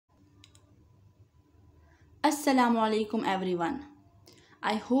Assalamualaikum everyone.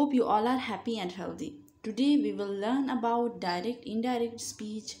 I hope you all are happy and healthy. Today we will learn about direct indirect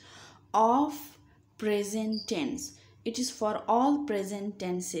speech of present tense. It is for all present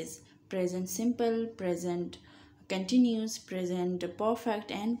tenses: present simple, present continuous, present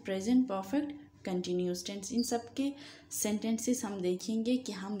perfect and present perfect continuous tense. इन सब के sentences हम देखेंगे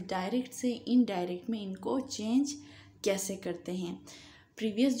कि हम direct से indirect में इनको change कैसे करते हैं।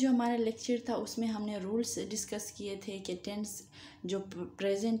 प्रीवियस जो हमारा लेक्चर था उसमें हमने रूल्स डिस्कस किए थे कि टेंस जो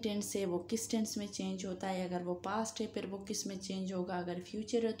प्रेजेंट टेंस है वो किस टेंस में चेंज होता है, अगर वो पास्ट है फिर वो किस में चेंज होगा, अगर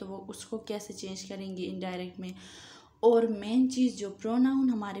फ्यूचर है तो वो उसको कैसे चेंज करेंगे इनडायरेक्ट में। और मेन चीज़ जो प्रोनाउन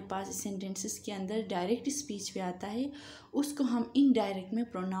हमारे पास सेंटेंसेस के अंदर डायरेक्ट स्पीच पे आता है उसको हम इनडायरेक्ट में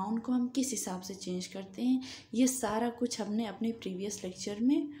प्रोनाउन को हम किस हिसाब से चेंज करते हैं, ये सारा कुछ हमने अपने प्रीवियस लेक्चर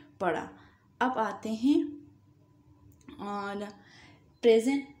में पढ़ा। अब आते हैं और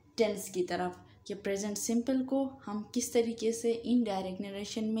प्रेजेंट टेंस की तरफ कि प्रेजेंट सिंपल को हम किस तरीके से इनडायरेक्ट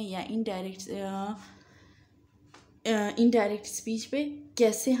नरेशन में या इनडायरेक्ट स्पीच पे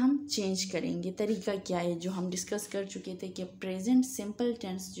कैसे हम चेंज करेंगे, तरीका क्या है, जो हम डिस्कस कर चुके थे कि प्रेजेंट सिंपल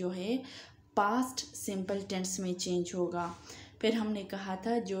टेंस जो है पास्ट सिंपल टेंस में चेंज होगा। फिर हमने कहा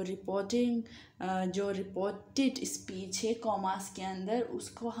था जो रिपोर्टेड स्पीच है कॉमास के अंदर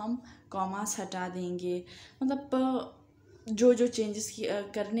उसको हम कॉमास हटा देंगे, मतलब जो चेंजेस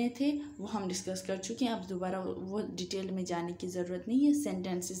करने थे वो हम डिस्कस कर चुके हैं। अब दोबारा वो डिटेल में जाने की ज़रूरत नहीं है,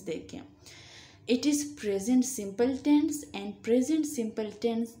 सेंटेंसेस देखें। It is present simple tense and present simple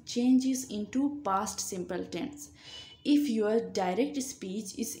tense changes into past simple tense. If your direct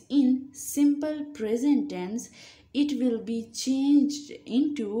speech is in simple present tense it will be changed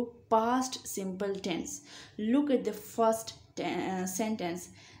into past simple tense. Look at the first sentence.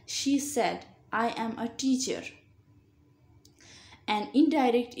 She said, I am a teacher. And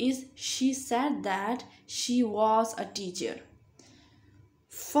indirect is she said that she was a teacher.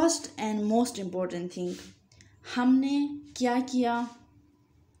 First and most important thing, हमने क्या किया,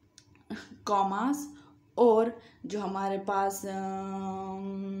 commas और जो हमारे पास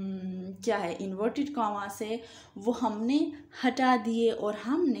क्या है inverted commas है वो हमने हटा दिए और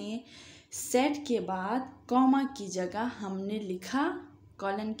हमने सेट के बाद कॉमा की जगह हमने लिखा,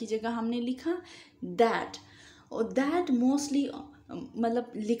 कॉलन की जगह हमने लिखा दैट। और दैट मोस्टली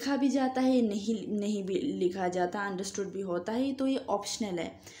मतलब लिखा भी जाता है, नहीं भी लिखा जाता, अंडरस्टूड भी होता है, तो ये ऑप्शनल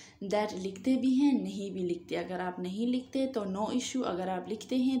है। दैट लिखते भी हैं, नहीं भी लिखते। अगर आप नहीं लिखते तो नो इशू, अगर आप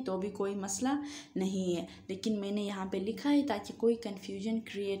लिखते हैं तो भी कोई मसला नहीं है, लेकिन मैंने यहाँ पे लिखा है ताकि कोई कन्फ्यूजन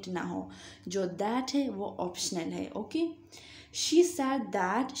क्रिएट ना हो। जो दैट है वो ऑप्शनल है। Okay, she said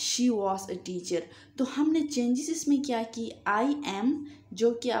that she was a teacher. तो हमने चेंजेस इसमें क्या की, आई एम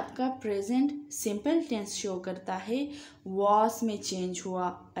जो कि आपका प्रेजेंट सिंपल टेंस शो करता है वॉज में चेंज हुआ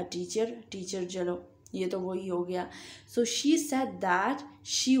अ टीचर चलो ये तो वही हो गया। So she said that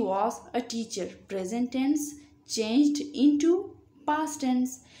she was a teacher, present tense changed into past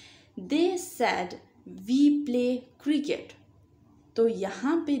tense. They sad we play cricket. तो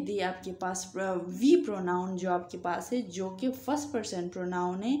यहाँ पे दे आपके पास वी प्रोनाउन जो आपके पास है जो कि फर्स्ट पर्सन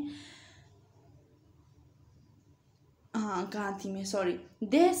प्रोनाउन है। हाँ कहाँ थी मैं, sorry.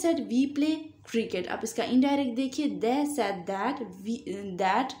 They said we play cricket. अब इसका इनडायरेक्ट देखिए, they said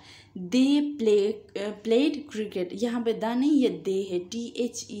that they played cricket. यहाँ पे द नहीं, ये दे है,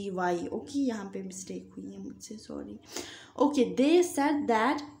 THEY। ओके, यहाँ पे मिस्टेक हुई है मुझसे, sorry. Okay, they said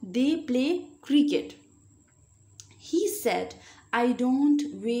that they play cricket. He said I don't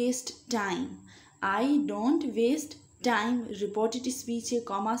waste time. I don't waste time reported speech है,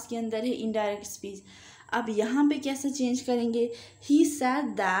 कॉमास के अंदर है इनडायरेक्ट स्पीच। अब यहाँ पे कैसे चेंज करेंगे, ही sad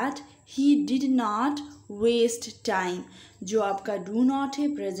that he did not waste time. जो आपका डू नॉट है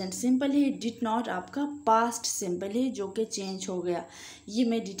प्रेजेंट सिंपल है, डिड नॉट आपका पास्ट सिंपल है जो कि चेंज हो गया। ये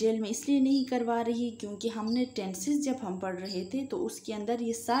मैं डिटेल में इसलिए नहीं करवा रही क्योंकि हमने टेंसेस जब हम पढ़ रहे थे तो उसके अंदर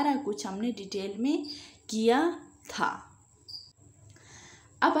ये सारा कुछ हमने डिटेल में किया था।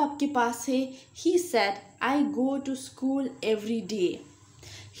 अब आपके पास है ही sad I go to school every day.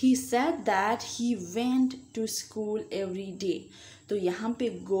 He said that he went to school every day. तो यहाँ पे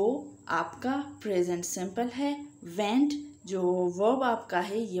go आपका प्रेजेंट सिंपल है, went जो verb आपका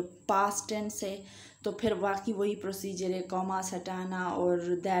है ये past tense है, तो फिर बाकी वही प्रोसीजर है, कॉमास हटाना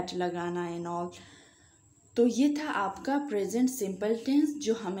और that लगाना एंड ऑल। तो ये था आपका प्रेजेंट सिंपल टेंस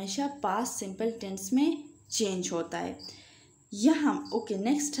जो हमेशा पास्ट सिंपल टेंस में चेंज होता है। यहाँ ओके,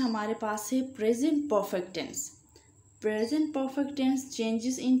 नेक्स्ट हमारे पास है present perfect tense. Present perfect tense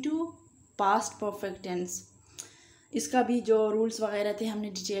changes into past perfect tense. इसका भी जो रूल्स वगैरह थे हमने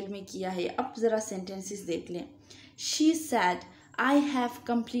डिटेल में किया है। अब ज़रा सेंटेंसेस देख लें। She said I have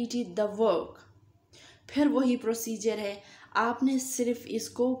completed the work. फिर वही प्रोसीजर है, आपने सिर्फ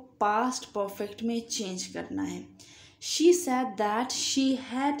इसको पास्ट परफेक्ट में चेंज करना है। She said that she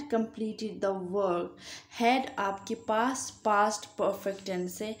had completed the work. Had आपके पास पास्ट परफेक्ट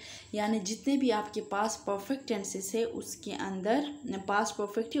टेंस है, यानी जितने भी आपके पास परफेक्ट टेंसेस है उसके अंदर पास्ट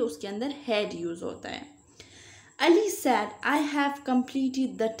परफेक्ट है, उसके अंदर हैड यूज होता है। Ali sad I have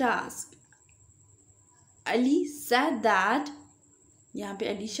completed the task. Ali sad that, यहाँ पे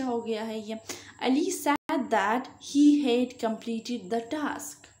अलीशा हो गया है ये। Ali sad that he had completed the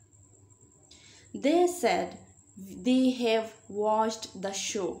task. They sad they have watched the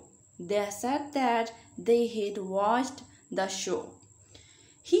show. They said that they had watched the show.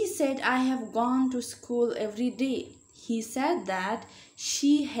 He said I have gone to school every day. He said that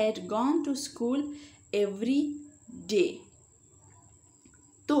she had gone to school every day.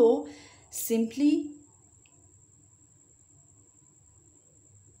 तो simply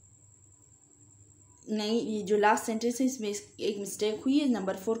नहीं, ये जो last sentence है इसमें एक mistake हुई है।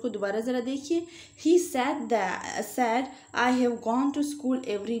 Number 4 को दोबारा ज़रा देखिए। ही sad I have gone to school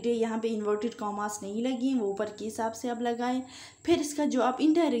every day, यहाँ पे इन्वर्टेड कॉमास नहीं लगी हैं, वो ऊपर के हिसाब से अब लगाए। फिर इसका जो आप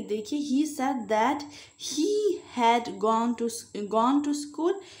इनडायरेक्ट देखिए, ही sad that he had gone to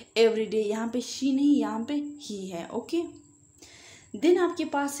school every day, यहाँ पे शी नहीं, यहाँ पे ही है। ओके, देन आपके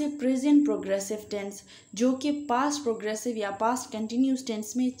पास है प्रेजेंट प्रोग्रेसिव टेंस, जो कि पास्ट प्रोग्रेसिव या पास्ट कंटिन्यूस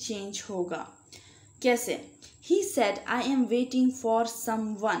टेंस में चेंज होगा। कैसे? He said I am waiting for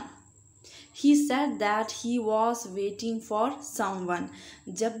someone. He said that he was waiting for someone.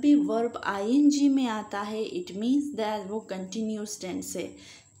 जब भी वर्ब ing में आता है इट मीन्स दैट वो कंटिन्यूस टेंस है,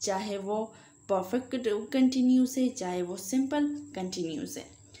 चाहे वो परफेक्ट कंटिन्यूस है चाहे वो सिंपल कंटिन्यूस है।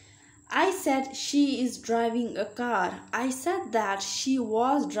 I said she is driving a car. I said that she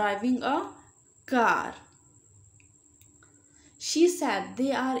was driving a car. She said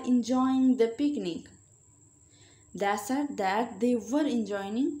they are enjoying the picnic. They said that they were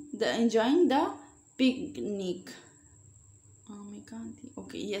enjoying the picnic.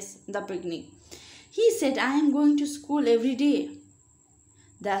 Okay, yes, the picnic. He said I am going to school every day.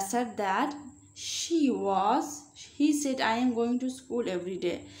 They said that he said I am going to school every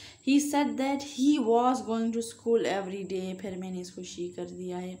day. He said that he was going to school every day. फिर मैंने इसको she कर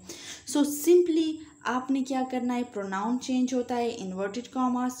दिया है। So simply आपने क्या करना है, प्रोनाउन चेंज होता है, इन्वर्टेड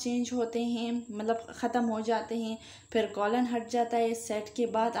कॉमास चेंज होते हैं, मतलब ख़त्म हो जाते हैं, फिर कॉलन हट जाता है, सेट के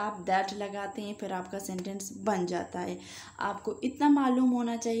बाद आप दैट लगाते हैं, फिर आपका सेंटेंस बन जाता है। आपको इतना मालूम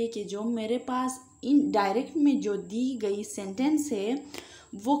होना चाहिए कि जो मेरे पास इनडायरेक्ट में जो दी गई सेंटेंस है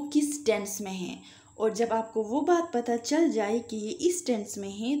वो किस टेंस में है, और जब आपको वो बात पता चल जाए कि ये इस टेंस में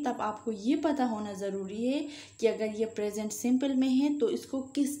है, तब आपको ये पता होना ज़रूरी है कि अगर ये प्रेजेंट सिंपल में है तो इसको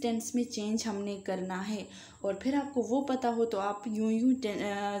किस टेंस में चेंज हमने करना है। और फिर आपको वो पता हो तो आप यूं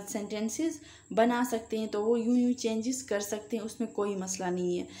सेंटेंसेस बना सकते हैं, तो वो यूं चेंजेस कर सकते हैं, उसमें कोई मसला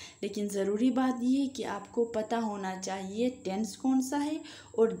नहीं है। लेकिन ज़रूरी बात ये है कि आपको पता होना चाहिए टेंस कौन सा है,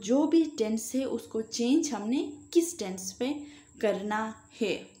 और जो भी टेंस है उसको चेंज हमने किस टेंस पे करना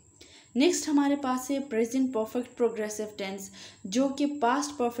है। नेक्स्ट हमारे पास है प्रेजेंट परफेक्ट प्रोग्रेसिव टेंस, जो कि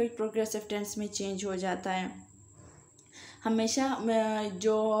पास्ट परफेक्ट प्रोग्रेसिव टेंस में चेंज हो जाता है। हमेशा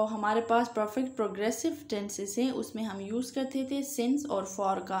जो हमारे पास परफेक्ट प्रोग्रेसिव टेंसेस हैं उसमें हम यूज़ करते थे सिंस और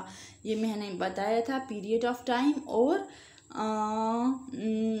फॉर का, ये मैंने बताया था पीरियड ऑफ टाइम और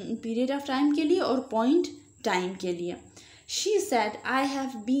पीरियड ऑफ टाइम के लिए और पॉइंट टाइम के लिए। She said I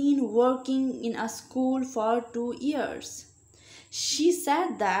have been working in a school for 2 years. She said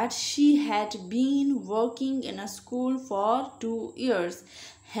that she had been working in a school for 2 years.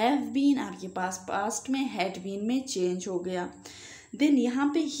 Have been आपके पास past में, had been में change हो गया। Then यहाँ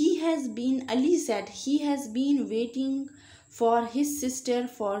पे he has been, Ali said he has been waiting for his sister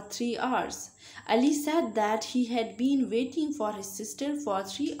for 3 hours. Ali said that he had been waiting for his sister for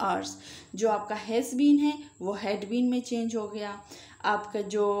 3 hours. जो आपका has been है वो had been में change हो गया। आपका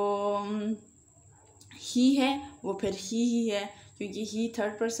जो ही है वो फिर ही है, क्योंकि ही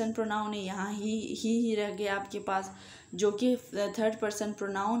थर्ड पर्सन प्रोनाउन है, यहाँ ही रह गया आपके पास, जो कि थर्ड पर्सन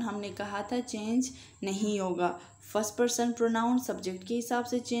प्रोनाउन हमने कहा था चेंज नहीं होगा। फर्स्ट पर्सन प्रोनाउन सब्जेक्ट के हिसाब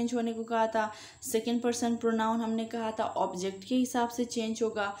से चेंज होने को कहा था, सेकंड पर्सन प्रोनाउन हमने कहा था ऑब्जेक्ट के हिसाब से चेंज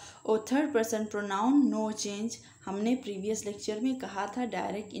होगा, और third person pronoun no change हमने प्रीवियस लेक्चर में कहा था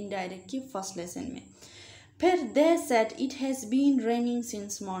डायरेक्ट इनडायरेक्ट के फर्स्ट लेसन में। फिर they said it has been raining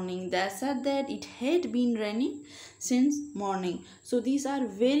since morning. They said that it had been raining since morning. So these are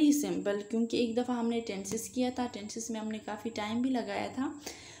very simple, क्योंकि एक दफ़ा हमने टेंसेस किया था, टेंसेस में हमने काफ़ी टाइम भी लगाया था।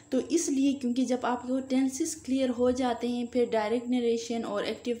 तो इसलिए क्योंकि जब आपको टेंसेस क्लियर हो जाते हैं फिर डायरेक्ट नरेशन और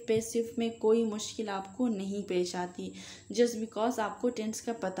एक्टिव पैसिव में कोई मुश्किल आपको नहीं पेश आती, जस्ट बिकॉज आपको टेंस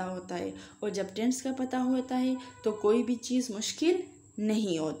का पता होता है। और जब टेंस का पता होता है तो कोई भी चीज़ मुश्किल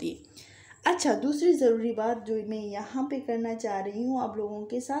नहीं होती। अच्छा, दूसरी ज़रूरी बात जो मैं यहाँ पे करना चाह रही हूँ आप लोगों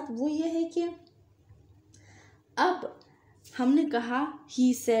के साथ वो ये है कि अब हमने कहा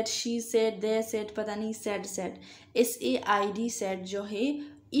he said, she said, they said, पता नहीं सेड SAID सेड जो है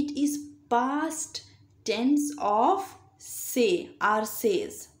it is past tense of से आर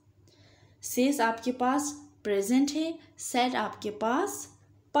सेज। सेज आपके पास प्रेजेंट है, सेड आपके पास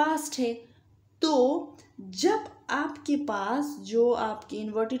पास्ट है। तो जब आपके पास जो आपके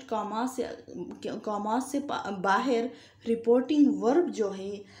इन्वर्टेड कॉमा से बाहर रिपोर्टिंग वर्ब जो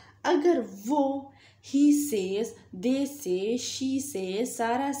है अगर वो ही सेज, दे से, शी से,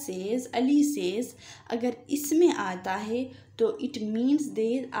 सारा सेज, अली सेज अगर इसमें आता है तो इट मीन्स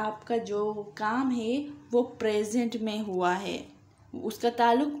दे आपका जो काम है वो प्रेजेंट में हुआ है, उसका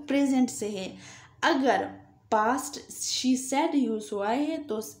ताल्लुक प्रेजेंट से है। अगर पास्ट शी सेड यूज हुआ है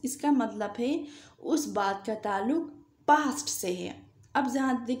तो इसका मतलब है उस बात का ताल्लुक पास्ट से है। अब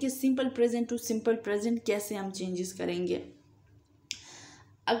जहाँ देखिए simple present to simple present कैसे हम चेंजेस करेंगे।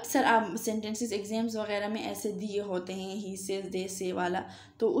 अक्सर आप सेंटेंसेस एग्जाम्स वगैरह में ऐसे दिए होते हैं ही सेज, दे से वाला,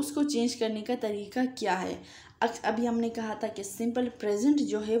 तो उसको चेंज करने का तरीका क्या है। अभी हमने कहा था कि सिंपल प्रेजेंट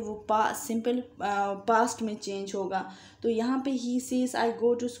जो है वो सिंपल पास्ट में चेंज होगा। तो यहाँ पे he says I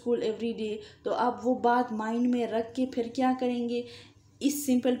go to school every day, तो आप वो बात माइंड में रख के फिर क्या करेंगे, इस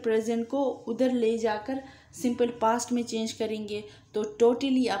सिंपल प्रेजेंट को उधर ले जाकर सिंपल पास्ट में चेंज करेंगे तो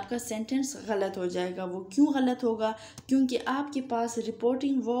टोटली आपका सेंटेंस गलत हो जाएगा। वो क्यों गलत होगा, क्योंकि आपके पास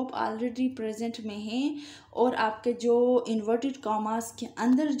रिपोर्टिंग वर्ब ऑलरेडी प्रेजेंट में है और आपके जो इन्वर्टेड कॉमास के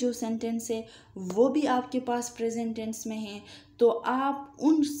अंदर जो सेंटेंस है वो भी आपके पास प्रेजेंट टेंस में है। तो आप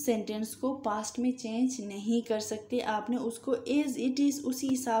उन सेंटेंस को पास्ट में चेंज नहीं कर सकते, आपने उसको एज इट इज़ उसी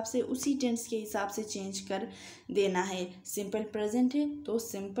हिसाब से उसी टेंस के हिसाब से चेंज कर देना है। सिंपल प्रेजेंट है तो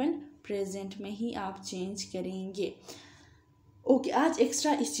सिंपल प्रेजेंट में ही आप चेंज करेंगे। ओके, आज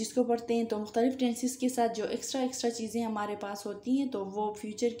एक्स्ट्रा इस चीज़ को पढ़ते हैं। तो मुख्तलिफ टेंसेस के साथ जो एक्स्ट्रा चीज़ें हमारे पास होती हैं तो वो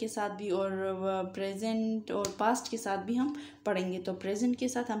फ्यूचर के साथ भी और प्रेजेंट और पास्ट के साथ भी हम पढ़ेंगे। तो प्रेजेंट के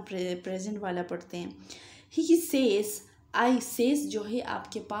साथ हम प्रेजेंट वाला पढ़ते हैं। ही सेज, आई सेज जो है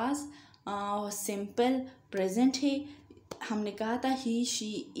आपके पास सिंपल प्रेजेंट है। हमने कहा था ही,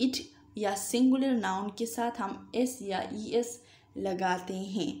 शी, इट या सिंगुलर नाउन के साथ हम एस या ES लगाते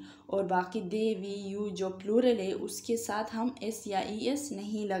हैं और बाकी दे, वी, यू जो प्लूरल है उसके साथ हम एस या ES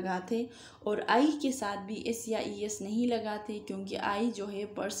नहीं लगाते और आई के साथ भी एस या ES नहीं लगाते क्योंकि आई जो है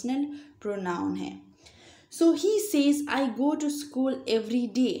पर्सनल प्रोनाउन है। सो he says I go to school every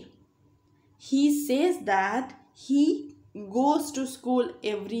day. He says that he goes to school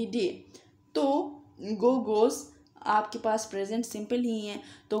every day. तो गोज आपके पास प्रेजेंट सिंपल ही है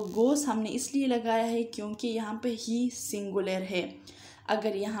तो गोस हमने इसलिए लगाया है क्योंकि यहाँ पे ही सिंगुलर है।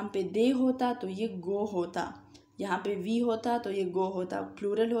 अगर यहाँ पे दे होता तो ये गो होता, यहाँ पे वी होता तो ये गो होता,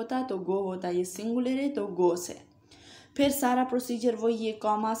 प्लूरल होता तो गो होता, ये सिंगुलर है तो गोस है। फिर सारा प्रोसीजर वो ये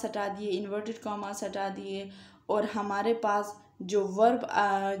कॉमास हटा दिए, इन्वर्टेड कॉमास हटा दिए और हमारे पास जो वर्ब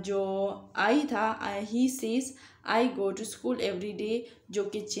जो आई था, he says I go to school every day जो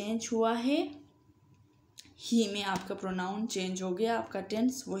कि चेंज हुआ है ही में, आपका प्रोनाउन चेंज हो गया, आपका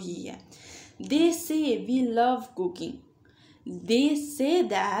टेंस वही है। दे से we love cooking, they say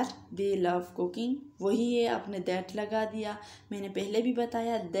that they love cooking वही है, आपने दैट लगा दिया। मैंने पहले भी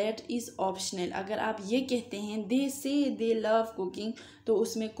बताया दैट इज़ ऑप्शनल। अगर आप ये कहते हैं दे से दे लव कुकिंग तो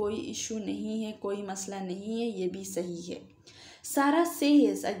उसमें कोई इशू नहीं है, कोई मसला नहीं है, ये भी सही है। सारा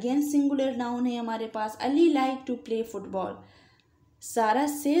सेज अगेन सिंगुलर नाउन है हमारे पास। Ali like to play football, सारा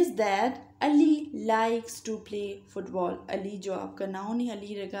says that Ali likes to play football. Ali जो आपका नाउन है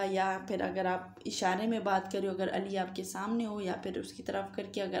अली रहेगा, या फिर अगर आप इशारे में बात करें अगर अली आपके सामने हो या फिर उसकी तरफ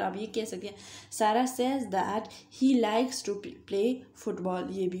करके अगर आप ये कह सकते हैं सारा says that he likes to play football,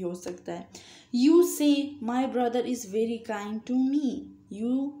 ये भी हो सकता है। यू से my brother is very kind to me,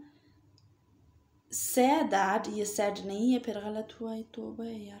 you say that, ये सेड नहीं है फिर गलत हुआ है। तो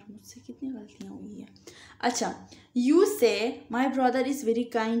भाई यार मुझसे कितनी गलतियाँ हुई है। अच्छा, यू से my brother is very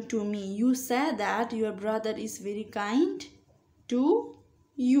kind to me, you say that your brother is very kind to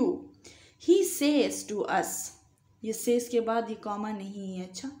you. He says to us, ये सेज के बाद ये कॉमा नहीं है।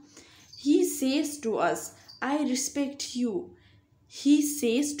 अच्छा, he says to us I respect you, he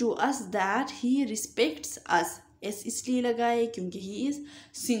says to us that he respects us, S इसलिए लगा है क्योंकि ही इज़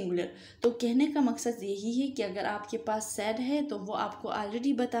सिंगुलर। तो कहने का मकसद यही है कि अगर आपके पास सैड है तो वो आपको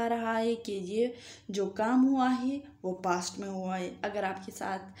ऑलरेडी बता रहा है कि ये जो काम हुआ है वो पास्ट में हुआ है। अगर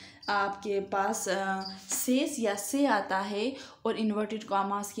आपके पास सेस या से आता है और इन्वर्टेड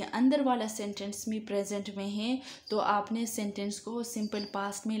कॉमास के अंदर वाला सेंटेंस भी प्रेजेंट में है तो आपने सेंटेंस को सिंपल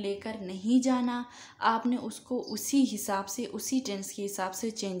पास्ट में लेकर नहीं जाना, आपने उसको उसी हिसाब से, उसी टेंस के हिसाब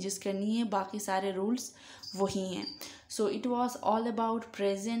से चेंजेस करनी है। बाकी सारे रूल्स वही हैं। So it was all about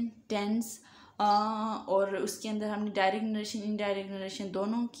present tense. और उसके अंदर हमने डायरेक्ट नरेशन इनडायरेक्ट नरेशन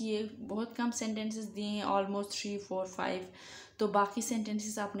दोनों किए। बहुत कम सेंटेंसेस दिए हैं, ऑलमोस्ट 3, 4, 5। तो बाकी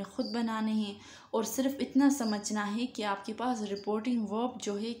सेंटेंसेस आपने ख़ुद बनाने हैं और सिर्फ इतना समझना है कि आपके पास रिपोर्टिंग वर्ब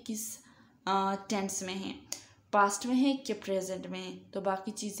जो है किस टेंस में है, पास्ट में है कि प्रेजेंट में है। तो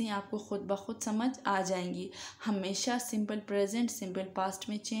बाकी चीज़ें आपको ख़ुद ब खुद समझ आ जाएंगी। हमेशा सिंपल प्रेजेंट सिंपल पास्ट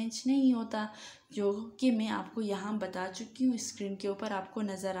में चेंज नहीं होता, जो कि मैं आपको यहाँ बता चुकी हूँ। स्क्रीन के ऊपर आपको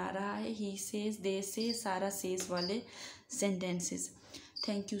नज़र आ रहा है ही सेज, दे से, सारा सेज वाले sentences.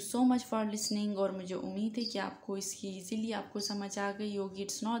 Thank you so much for listening. और मुझे उम्मीद है कि आपको इसकी ईज़िली आपको समझ आ गई होगी।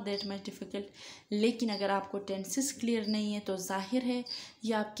 It's not that much difficult, लेकिन अगर आपको टेंसेस क्लियर नहीं है तो जाहिर है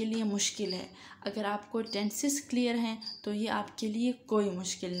ये आपके लिए मुश्किल है। अगर आपको टेंसेस क्लियर हैं तो ये आपके लिए कोई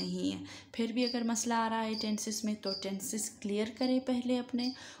मुश्किल नहीं है। फिर भी अगर मसला आ रहा है टेंसेस में तो टेंसेस क्लियर करें पहले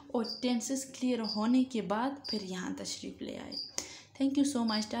अपने, और टेंसेस क्लियर होने के बाद फिर यहाँ तशरीफ़ ले आए। Thank you so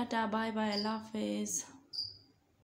much. Tata, bye bye, अल्लाह हाफ़िज़।